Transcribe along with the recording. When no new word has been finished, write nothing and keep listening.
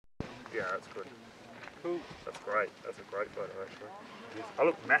Yeah, that's good. Cool. That's great. That's a great photo, actually. I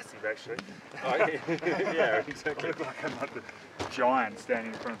look massive, actually. Oh, yeah. Yeah, exactly. I look like I'm like the giant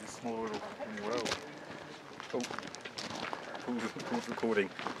standing in front of this small little world. Oh. Pause recording.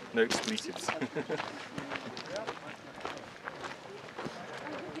 No expletives.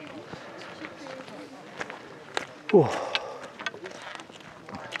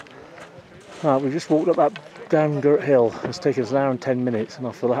 Right, we've just walked up that damn dirt hill. It's taken us an hour and 10 minutes and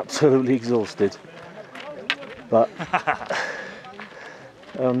I feel absolutely exhausted. But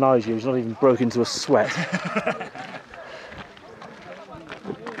Nigel has not even broke into a sweat.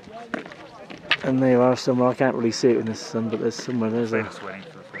 And there you are somewhere, I can't really see it in the sun, but there's somewhere, there's a... Sweating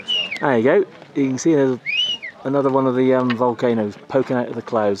for the first time. There you go, you can see there's another one of the volcanoes poking out of the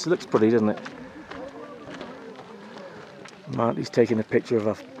clouds. It looks pretty, doesn't it? Marty's taking a picture of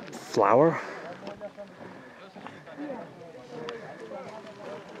a flower.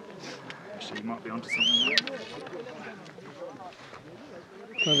 Actually, you might be onto something there.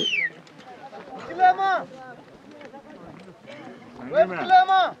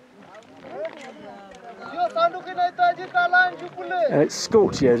 And it's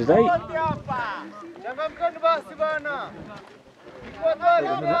Scorchio today.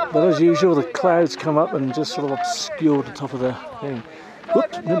 But as usual, the clouds come up and just sort of obscure the top of the thing.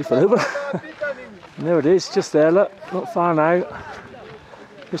 Whoops, nearly fell over. And there it is, just there, look, not far now.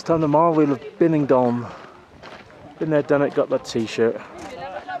 This time tomorrow we'll have been and gone. Been there, done it, got that t-shirt.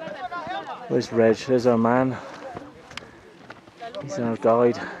 Where's Reg? There's our man. He's our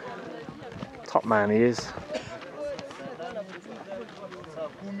guide. Top man he is.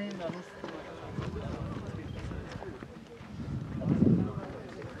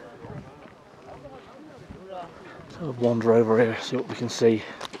 So we'll wander over here, see what we can see.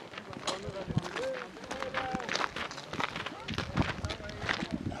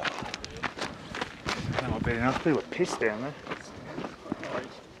 That might be enough. People are pissed down there.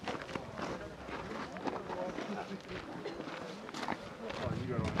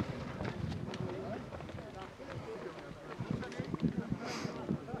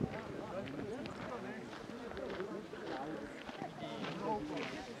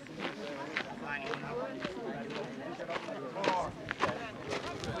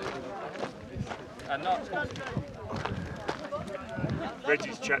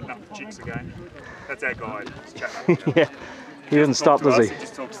 Reggie's chatting up the chicks again. That's our guide. He's chatting up. Yeah, he doesn't stop, does he? He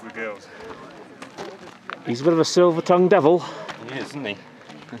just talks to the girls. He's a bit of a silver-tongued devil. He is, isn't he?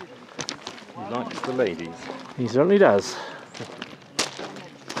 He likes the ladies. He certainly does.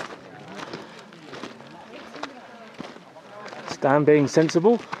 Stan being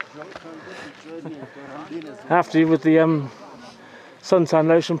sensible. After you with the suntan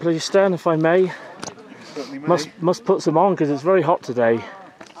lotion, please, Stan, if I may. Must put some on because it's very hot today.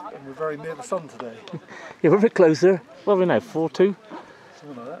 And we're very near the sun today. Yeah, we're a bit closer. What are we now, 4-2? Something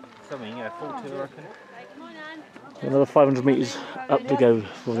like that. Something, yeah, 4-2 I reckon. Another 500 metres up to go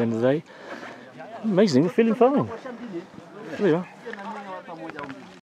before the end of the day. Amazing, we're feeling fine. There we are.